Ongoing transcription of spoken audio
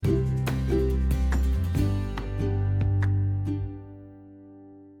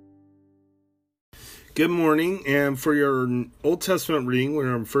Good morning, and for your Old Testament reading,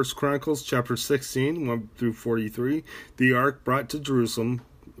 we're in 1 Chronicles chapter 16, 1 through 43, the Ark brought to Jerusalem,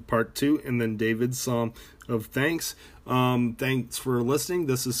 part 2, and then David's Psalm of Thanks. Thanks for listening.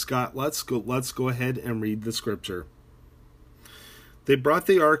 This is Scott. Let's go ahead and read the scripture. They brought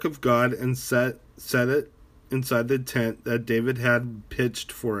the Ark of God and set it inside the tent that David had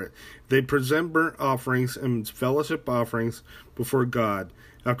pitched for it. They present burnt offerings and fellowship offerings before God.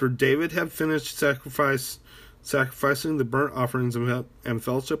 After David had finished sacrificing the burnt offerings and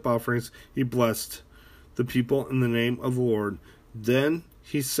fellowship offerings, he blessed the people in the name of the Lord. Then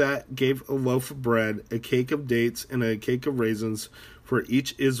he gave a loaf of bread, a cake of dates, and a cake of raisins for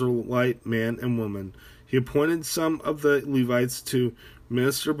each Israelite man and woman. He appointed some of the Levites to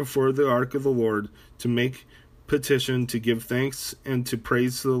minister before the ark of the Lord, to make petition, to give thanks, and to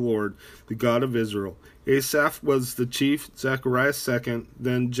praise the Lord, the God of Israel. Asaph was the chief, Zechariah second,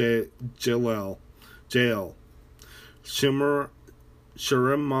 then Jael, Sheremoth,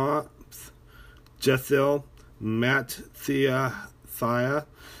 Jethiel, Mattithiah,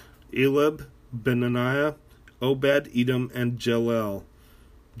 Elib, Benaniah, Obed, Edom, and Jael.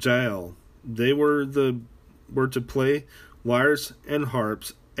 They were to play lyres and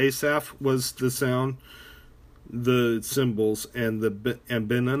harps. Asaph was the sound, the cymbals, and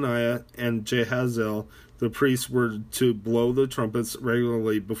Benaniah and Jehaziel, the priests, were to blow the trumpets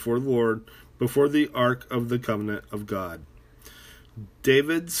regularly before the Lord, before the ark of the covenant of God.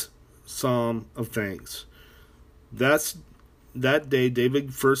 David's Psalm of Thanks. That day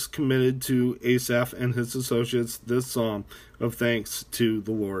David first committed to Asaph and his associates this psalm of thanks to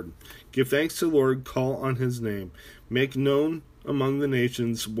the Lord. Give thanks to the Lord, call on his name. Make known among the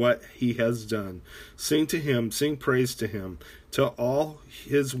nations what he has done. Sing to him, sing praise to him, to all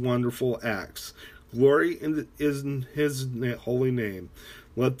his wonderful acts. Glory in his holy name.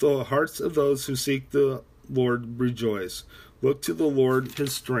 Let the hearts of those who seek the Lord rejoice. Look to the Lord,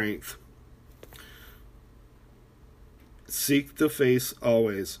 his strength. Seek the face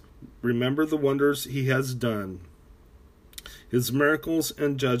always. Remember the wonders he has done. His miracles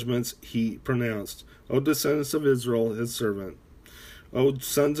and judgments he pronounced. O descendants of Israel, his servant. O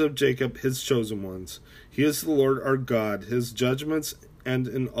sons of Jacob, his chosen ones. He is the Lord our God, his judgments and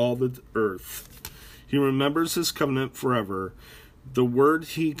in all the earth. He remembers his covenant forever, the word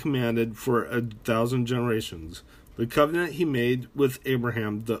he commanded for 1,000 generations. The covenant he made with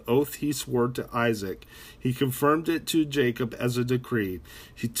Abraham, the oath he swore to Isaac. He confirmed it to Jacob as a decree,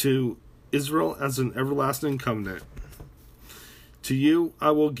 to Israel as an everlasting covenant. To you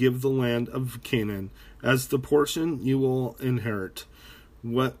I will give the land of Canaan, as the portion you will inherit.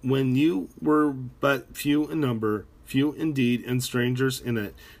 When you were but few in number, few indeed, and strangers in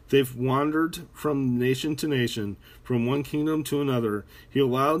it, they've wandered from nation to nation, from one kingdom to another. He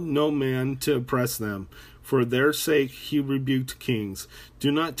allowed no man to oppress them. For their sake he rebuked kings.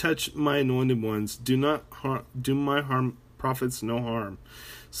 Do not touch my anointed ones. Do my prophets no harm.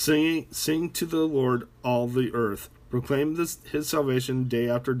 Sing to the Lord, all the earth. Proclaim his salvation day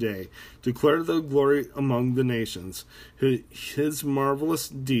after day. Declare the glory among the nations, his marvelous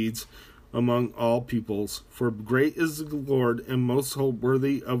deeds among all peoples. For great is the Lord, and most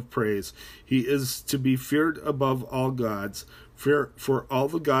worthy of praise. He is to be feared above all gods. For all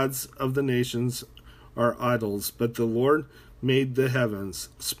the gods of the nations are idols, but the Lord made the heavens.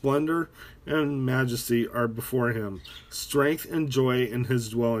 Splendor and majesty are before him, strength and joy in his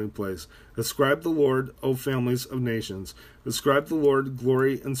dwelling place. Ascribe the Lord, O families of nations. Ascribe the Lord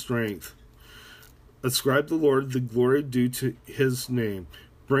glory and strength. Ascribe the Lord the glory due to his name.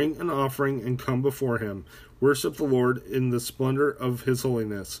 Bring an offering and come before him. Worship the Lord in the splendor of his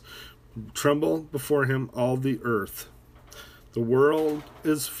holiness. Tremble before him, all the earth. The world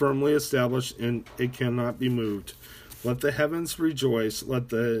is firmly established, and it cannot be moved. Let the heavens rejoice, let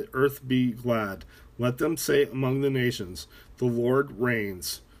the earth be glad. Let them say among the nations, the Lord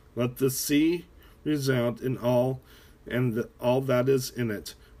reigns. Let the sea resound in all that is in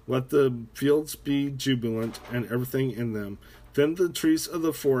it. Let the fields be jubilant, and everything in them. Then the trees of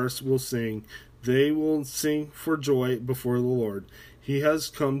the forest will sing. They will sing for joy before the Lord. He has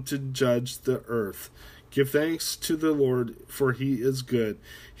come to judge the earth. Give thanks to the Lord, for he is good.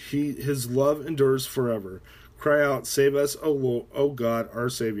 His love endures forever. Cry out, save us, O God, our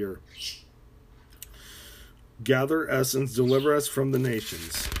Savior. Gather us and deliver us from the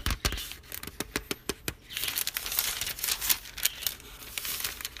nations.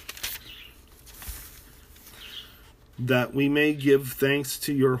 That we may give thanks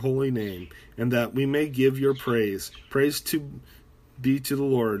to your holy name, and that we may give your praise. Praise to be to the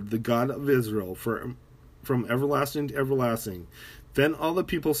Lord, the God of Israel, from everlasting to everlasting. Then all the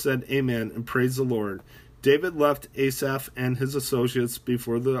people said, Amen, and praised the Lord. David left Asaph and his associates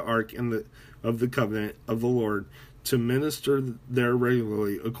before the ark of the covenant of the Lord to minister there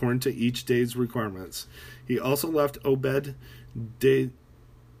regularly according to each day's requirements. He also left Obed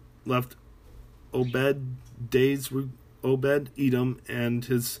Edom and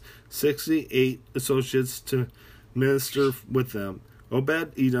his 68 associates to minister with them.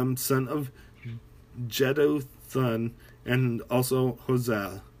 Obed Edom, son of Jeduthun, and also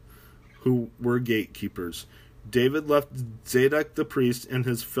Hosea, who were gatekeepers. David left Zadok the priest and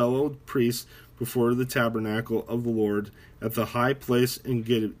his fellow priests before the tabernacle of the Lord at the high place in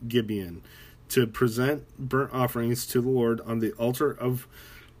Gibeon to present burnt offerings to the Lord on the altar of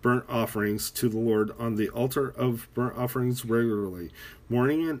burnt offerings regularly,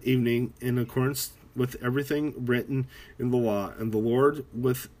 morning and evening, in accordance with everything written in the law and the Lord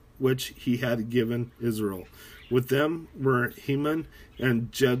with which he had given Israel. With them were Heman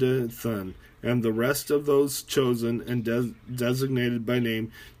and Jeduthun, and the rest of those chosen and designated by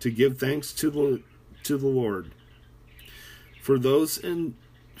name to give thanks to the Lord. For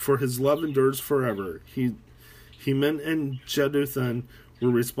his love endures forever. Heman and Jeduthun were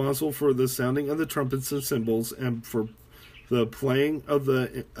responsible for the sounding of the trumpets and cymbals, and for the playing of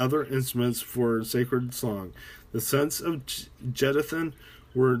the other instruments for sacred song. The sons of Jeduthun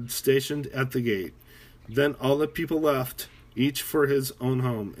were stationed at the gate. Then all the people left, each for his own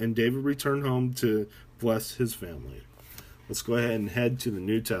home, and David returned home to bless his family. Let's go ahead and head to the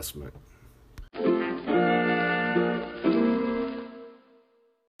New Testament.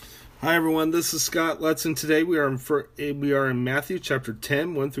 Hi everyone, this is Scott Lutz, and today we are in Matthew chapter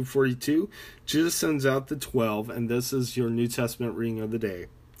 10, 1 through 42. Jesus sends out the 12, and this is your New Testament reading of the day.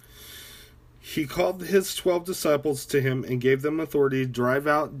 He called his 12 disciples to him and gave them authority to drive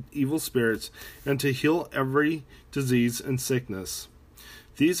out evil spirits and to heal every disease and sickness.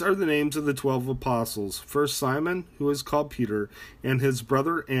 These are the names of the 12 apostles. First, Simon, who is called Peter, and his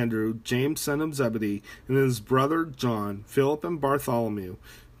brother Andrew, James son of Zebedee, and his brother John, Philip and Bartholomew,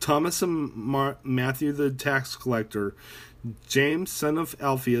 Thomas and Matthew the tax collector, James son of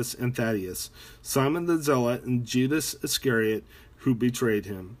Alphaeus and Thaddeus, Simon the zealot, and Judas Iscariot, who betrayed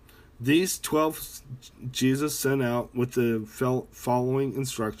him. These 12 Jesus sent out with the following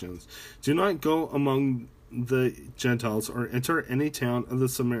instructions. Do not go among the Gentiles or enter any town of the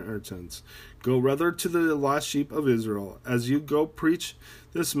Samaritans. Go rather to the lost sheep of Israel. As you go preach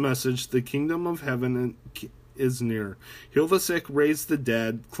this message, the kingdom of heaven is near. Heal the sick, raise the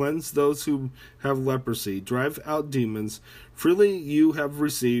dead, cleanse those who have leprosy, drive out demons. Freely you have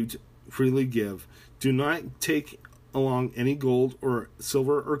received, freely give. Do not take along any gold or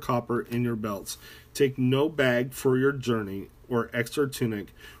silver or copper in your belts. Take no bag for your journey, or extra tunic,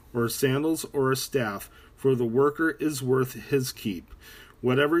 or sandals, or a staff, for the worker is worth his keep.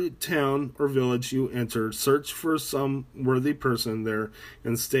 Whatever town or village you enter, search for some worthy person there,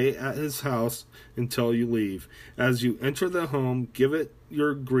 and stay at his house until you leave. As you enter the home, give it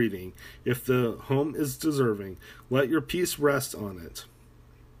your greeting. If the home is deserving, let your peace rest on it.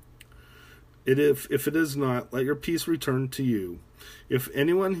 If it is not, let your peace return to you. If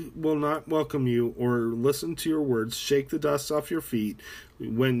anyone will not welcome you or listen to your words, shake the dust off your feet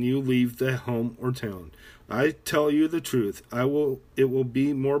when you leave the home or town. I tell you the truth, it will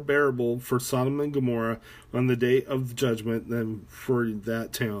be more bearable for Sodom and Gomorrah on the day of judgment than for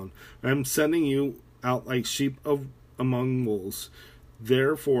that town. I am sending you out like sheep among wolves.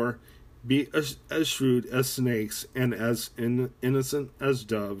 Therefore, be as shrewd as snakes and as innocent as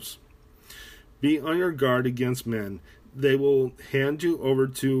doves. Be on your guard against men. They will hand you over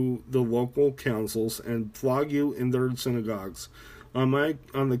to the local councils and flog you in their synagogues. On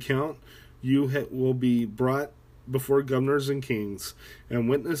the count, you will be brought before governors and kings and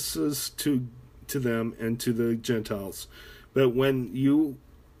witnesses to them and to the Gentiles. But when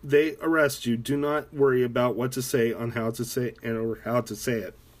they arrest you, do not worry about what to say or how to say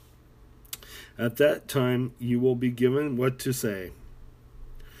it. At that time, you will be given what to say.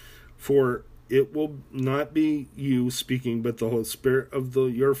 For it will not be you speaking, but the Holy Spirit of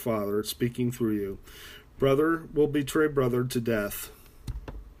your Father speaking through you. Brother will betray brother to death,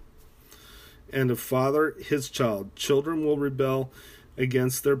 and a father his child. Children will rebel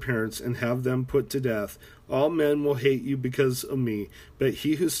against their parents and have them put to death. All men will hate you because of me, but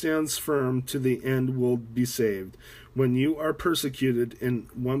he who stands firm to the end will be saved. When you are persecuted in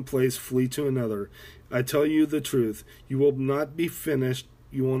one place, flee to another. I tell you the truth, you will not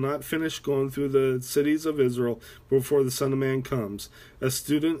finish going through the cities of Israel before the Son of Man comes. A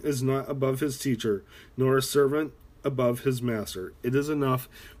student is not above his teacher, nor a servant above his master. It is enough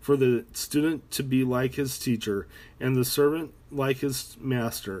for the student to be like his teacher, and the servant like his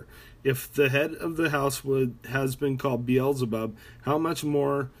master. If the head of the house has been called Beelzebub, how much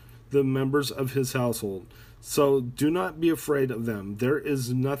more the members of his household? So do not be afraid of them. There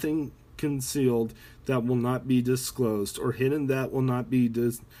is nothing concealed that will not be disclosed, or hidden that will not be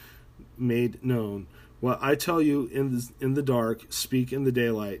made known. What I tell you in the dark, speak in the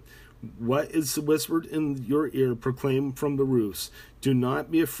daylight. What is whispered in your ear, proclaim from the roofs. Do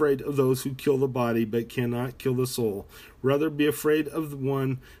not be afraid of those who kill the body, but cannot kill the soul. Rather be afraid of the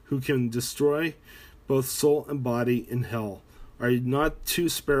one who can destroy both soul and body in hell. Are not 2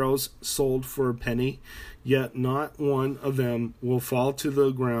 sparrows sold for a penny? Yet not one of them will fall to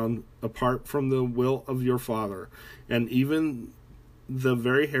the ground apart from the will of your Father. And even the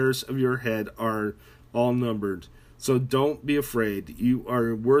very hairs of your head are all numbered. So don't be afraid. You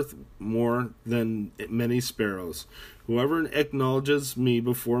are worth more than many sparrows. Whoever acknowledges me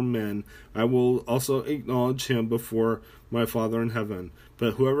before men, I will also acknowledge him before my Father in heaven.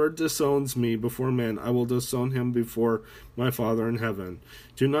 But whoever disowns me before men, I will disown him before my Father in heaven.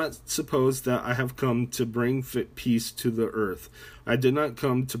 Do not suppose that I have come to bring peace to the earth. I did not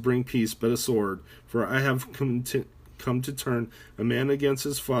come to bring peace, but a sword. For I have come to turn a man against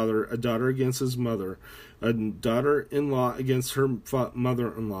his father, a daughter against his mother, a daughter-in-law against her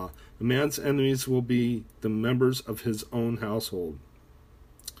mother-in-law. A man's enemies will be the members of his own household.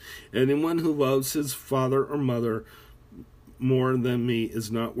 Anyone who loves his father or mother more than me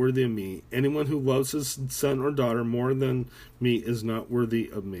is not worthy of me. Anyone who loves his son or daughter more than me is not worthy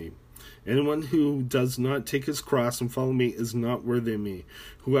of me. Anyone who does not take his cross and follow me is not worthy of me.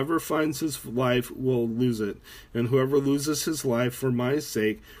 Whoever finds his life will lose it, and whoever loses his life for my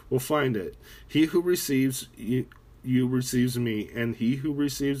sake will find it. He who receives you receives me, and he who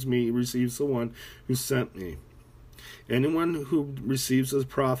receives me receives the one who sent me. Anyone who receives a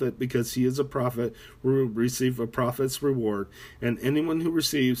prophet because he is a prophet will receive a prophet's reward, and anyone who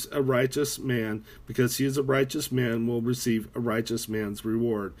receives a righteous man because he is a righteous man will receive a righteous man's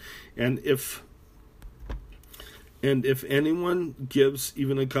reward. And if anyone gives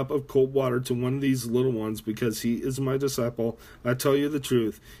even a cup of cold water to one of these little ones because he is my disciple, I tell you the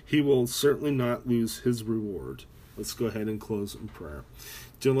truth, he will certainly not lose his reward. Let's go ahead and close in prayer.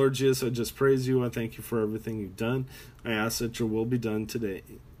 Dear Lord Jesus, I just praise you. I thank you for everything you've done. I ask that your will be done today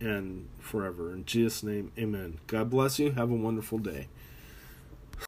and forever. In Jesus' name, amen. God bless you. Have a wonderful day.